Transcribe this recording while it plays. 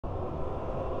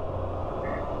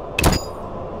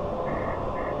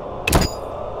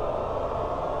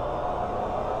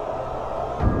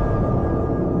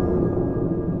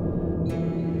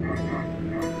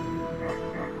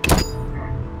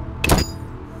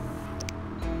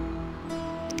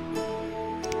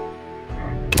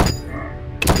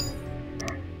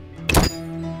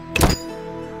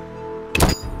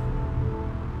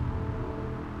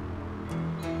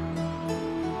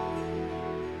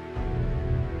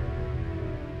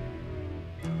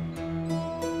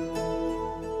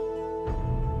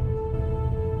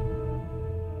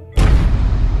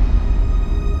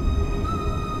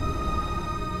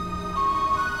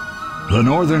The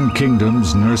northern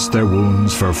kingdoms nursed their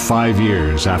wounds for 5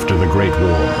 years after the Great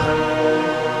War.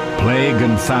 Plague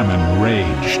and famine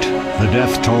raged, the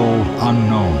death toll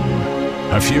unknown.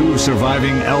 A few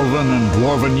surviving elven and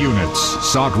dwarven units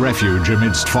sought refuge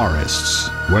amidst forests,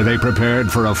 where they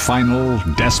prepared for a final,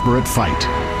 desperate fight.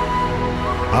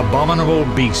 Abominable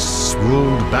beasts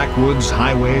ruled backwoods,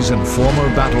 highways, and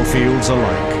former battlefields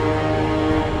alike.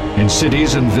 In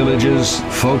cities and villages,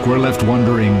 folk were left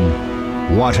wondering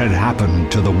what had happened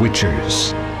to the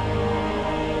Witchers.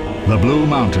 The Blue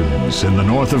Mountains in the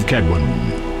north of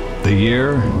Kaedwen, the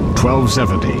year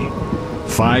 1270,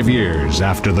 5 years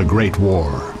after the Great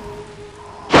War.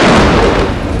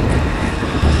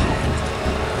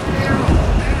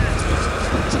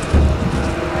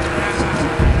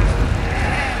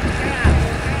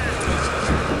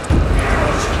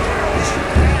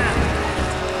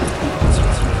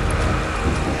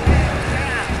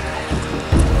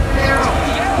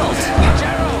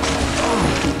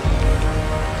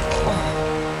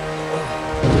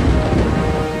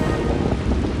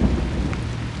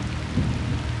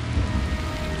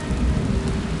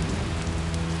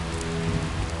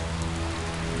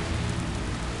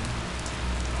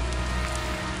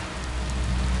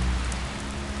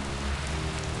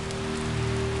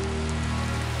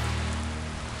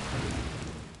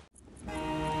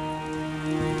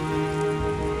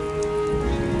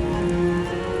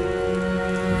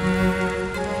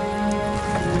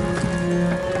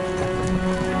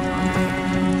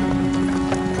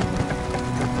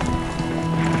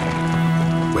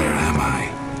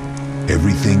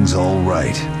 Everything's all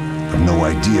right. I've no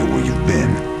idea where you've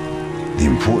been. The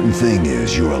important thing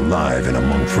is you're alive and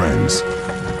among friends.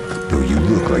 Though you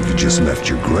look like you just left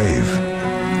your grave.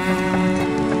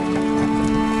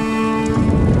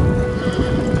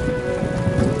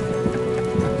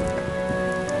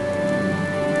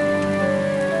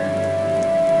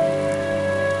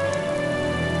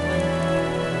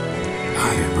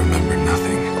 I remember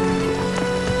nothing.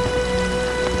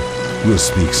 We'll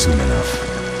speak soon enough.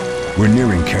 We're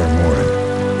nearing Kaer Morhen.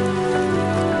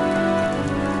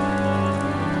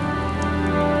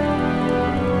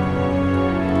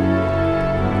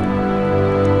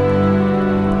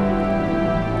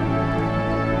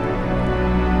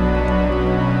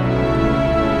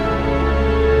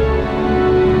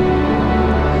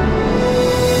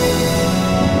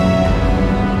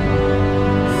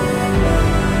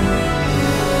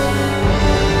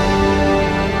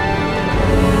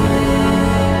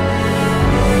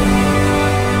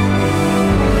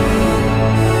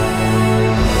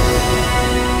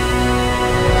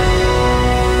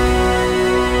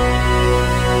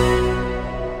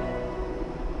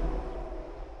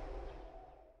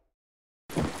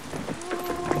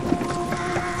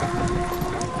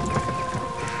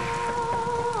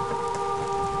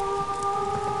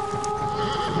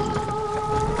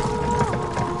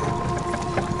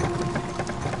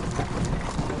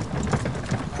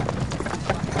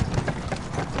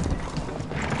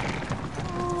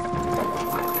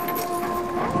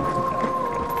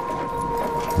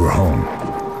 We're home.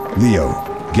 Leo,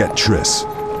 get Triss.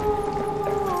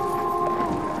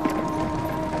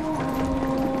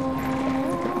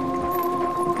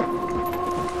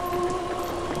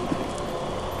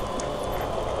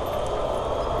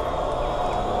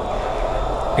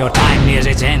 Your time nears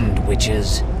its end,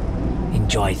 witches.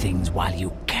 Enjoy things while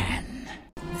you can.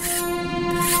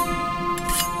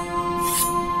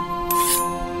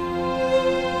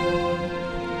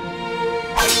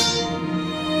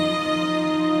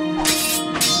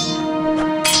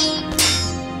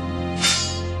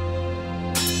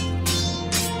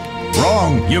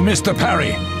 Wrong! You missed the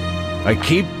parry! I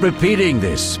keep repeating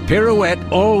this.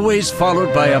 Pirouette always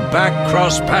followed by a back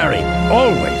cross parry.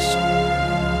 Always!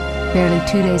 Barely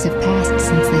 2 days have passed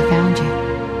since they found you.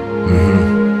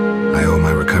 Mm-hmm. I owe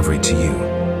my recovery to you.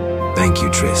 Thank you,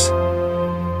 Triss.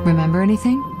 Remember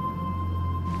anything?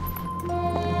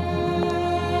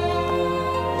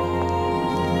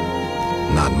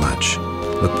 Not much.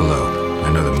 Look below.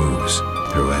 I know the moves.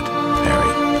 Pirouette,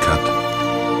 parry, cut.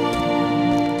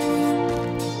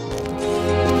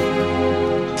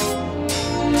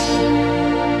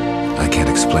 I can't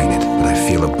explain it, but I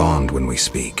feel a bond when we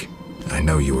speak. I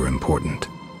know you were important.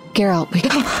 Geralt, we...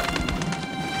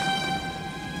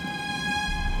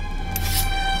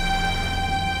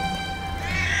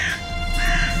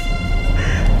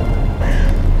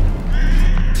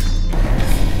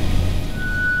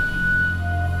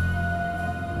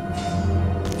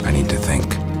 I need to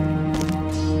think.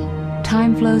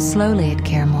 Time flows slowly at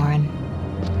Kaer Morhen.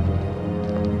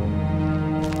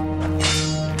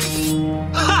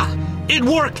 Ha! It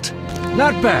worked!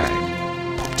 Not bad.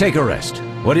 take a rest.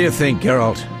 What do you think,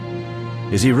 Geralt?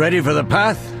 Is he ready for the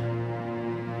path?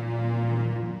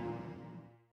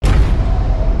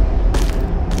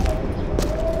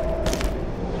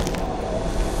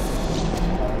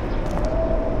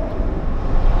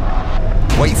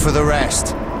 Wait for the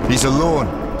rest. He's alone.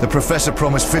 The Professor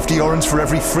promised 50 orens for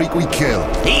every freak we kill.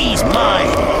 He's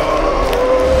mine!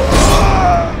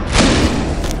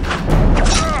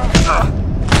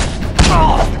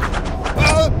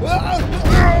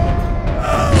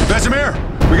 Vesemir,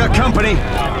 we got company.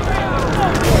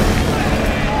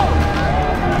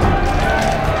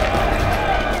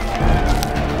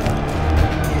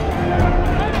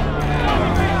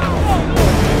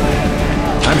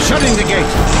 I'm shutting the gate.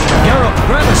 Geralt,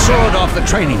 grab a sword off the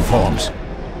training forms.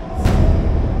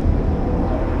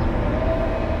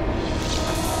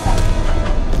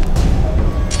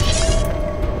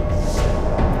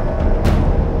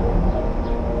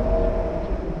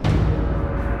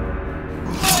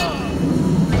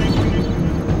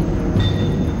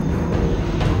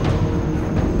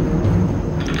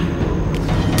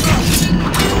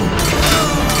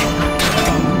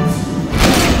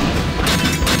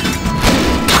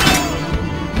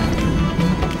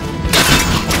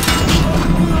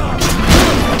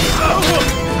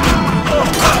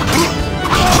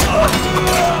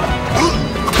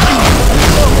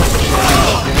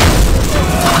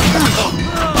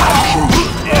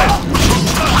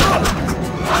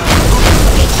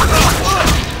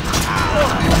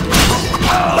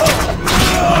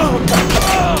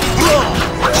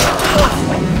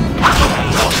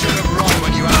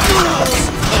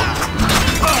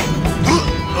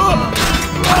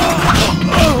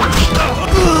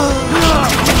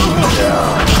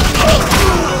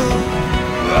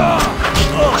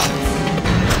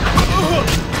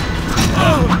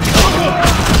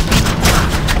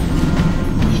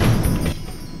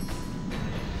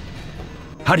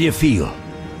 How do you feel?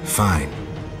 Fine.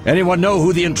 Anyone know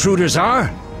who the intruders are?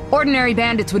 Ordinary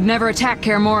bandits would never attack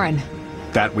Kaer Morhen.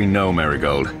 That we know,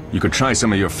 Marigold. You could try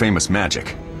some of your famous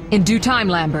magic. In due time,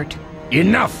 Lambert.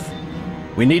 Enough!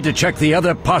 We need to check the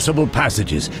other possible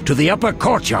passages to the upper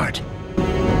courtyard.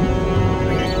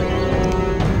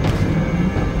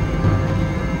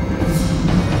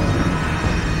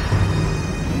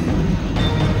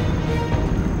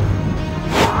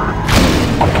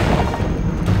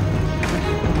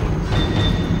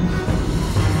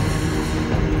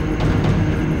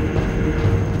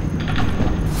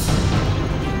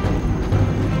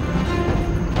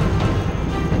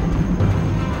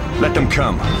 Let them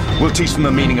come. We'll teach them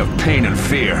the meaning of pain and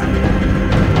fear.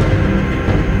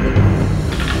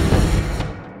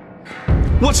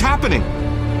 What's happening?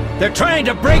 They're trying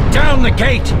to break down the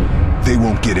gate! They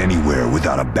won't get anywhere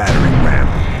without a battering ram.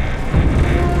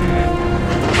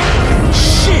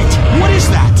 Shit! What is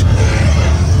that?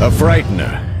 A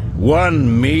frightener.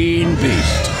 One mean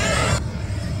beast.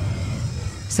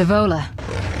 Savola.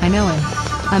 I know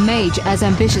him. A mage as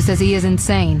ambitious as he is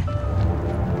insane.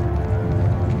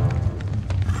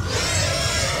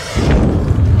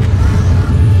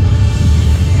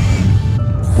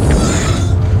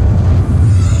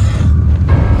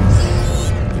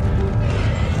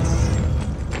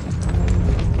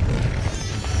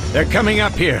 They're coming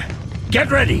up here.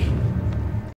 Get ready!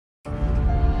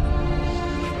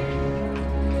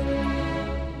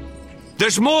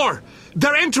 There's more!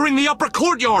 They're entering the upper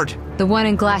courtyard! The one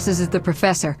in glasses is the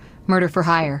Professor. Murder for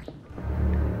hire.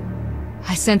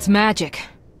 I sense magic.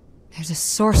 There's a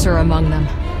sorcerer among them.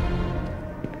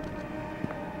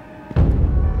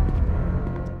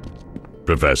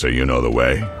 Professor, you know the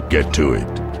way. Get to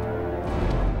it.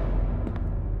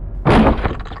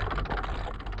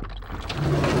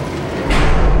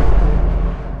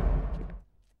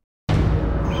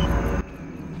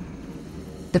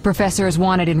 The Professor is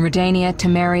wanted in Redania,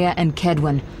 Temeria, and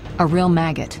Kedwen. A real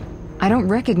maggot. I don't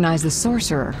recognize the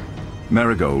sorcerer.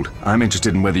 Marigold, I'm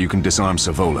interested in whether you can disarm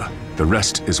Savola. The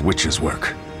rest is witch's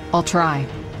work. I'll try.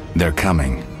 They're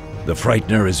coming. The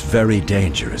Frightener is very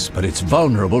dangerous, but it's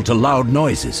vulnerable to loud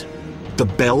noises. The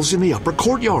bell's in the upper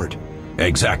courtyard.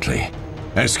 Exactly.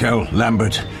 Eskel,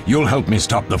 Lambert, you'll help me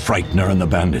stop the Frightener and the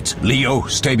bandits. Leo,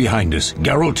 stay behind us.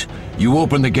 Geralt, you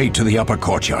open the gate to the upper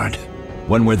courtyard.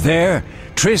 When we're there,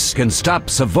 Triss can stop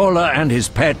Savola and his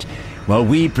pet, while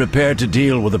we prepare to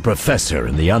deal with the Professor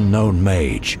and the unknown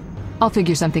mage. I'll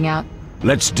figure something out.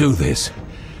 Let's do this.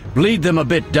 Bleed them a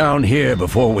bit down here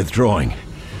before withdrawing.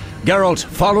 Geralt,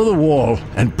 follow the wall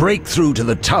and break through to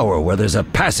the tower where there's a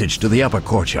passage to the upper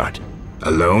courtyard.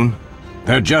 Alone?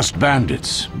 They're just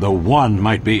bandits, though one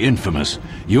might be infamous.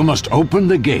 You must open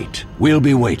the gate. We'll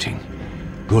be waiting.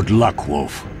 Good luck,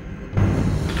 Wolf.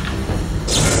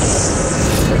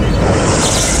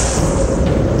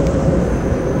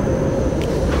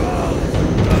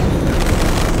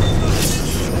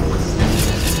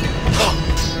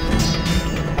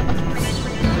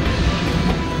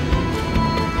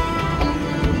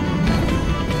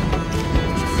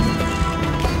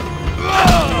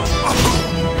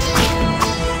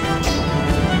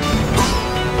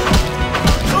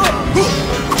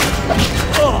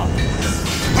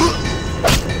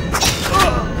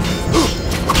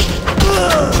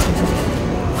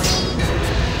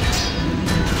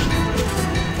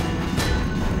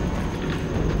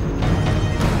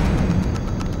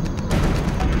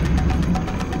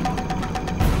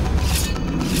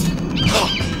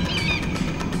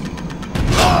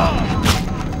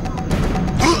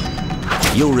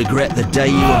 You'll regret the day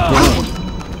you were born.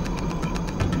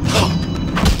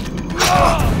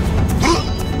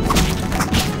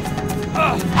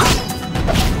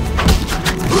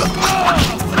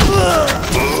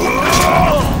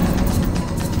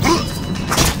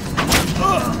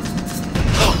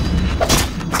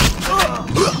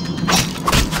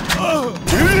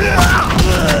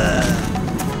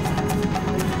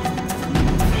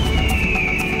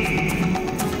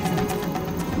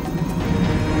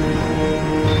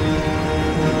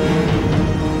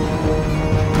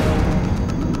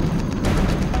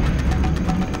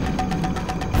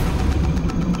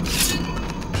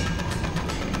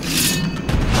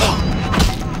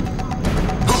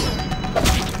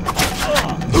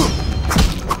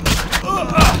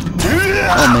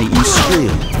 I'll make you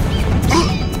squeal.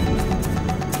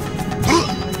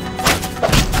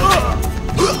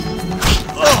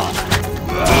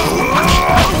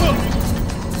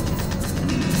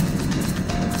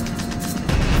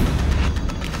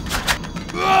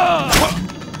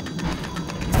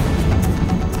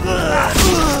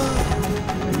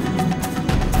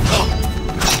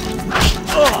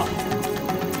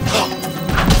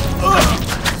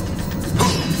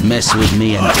 Mess with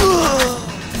me and...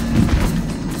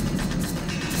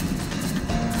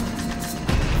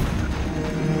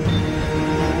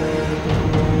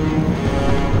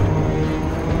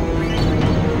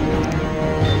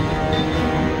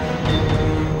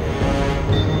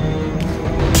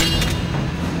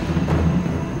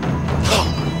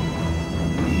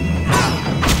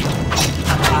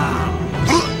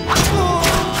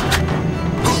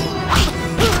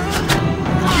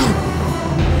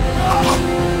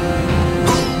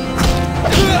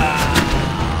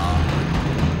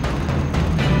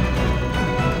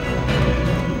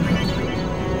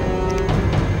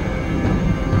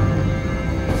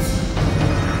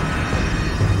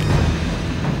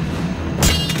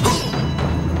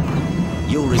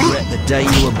 You'll regret the day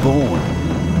you were born.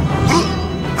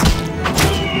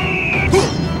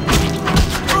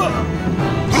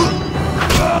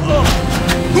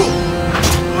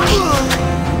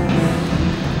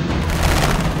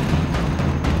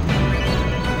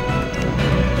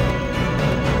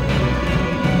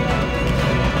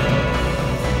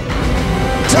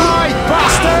 Die,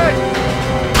 bastard!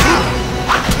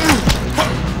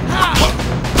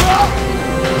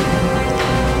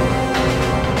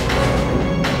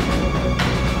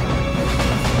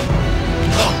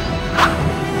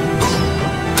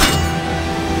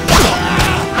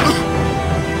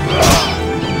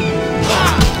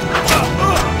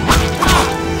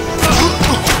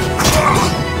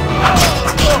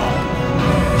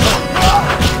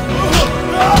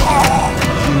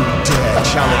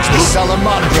 Challenge the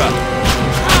Salamandra!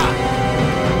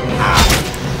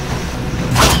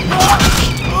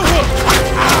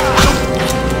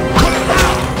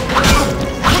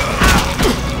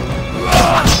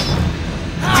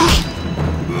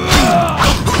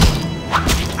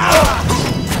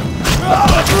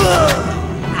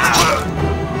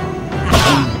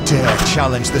 You dare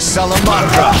challenge the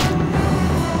Salamandra!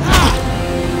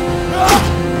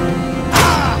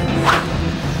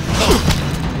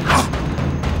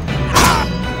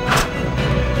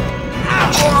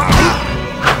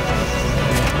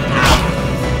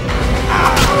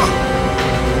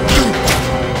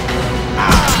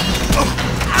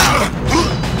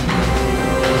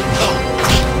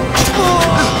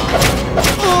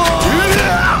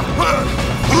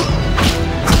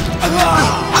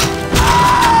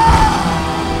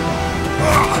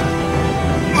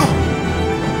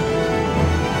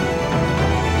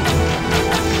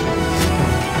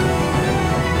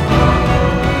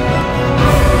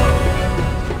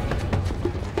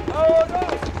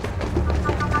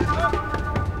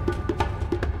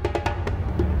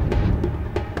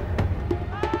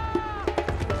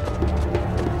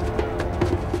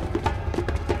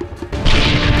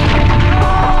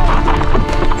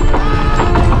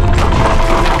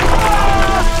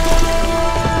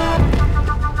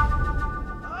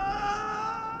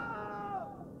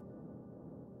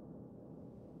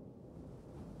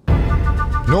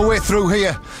 No way through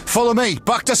here. Follow me,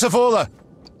 back to Savola.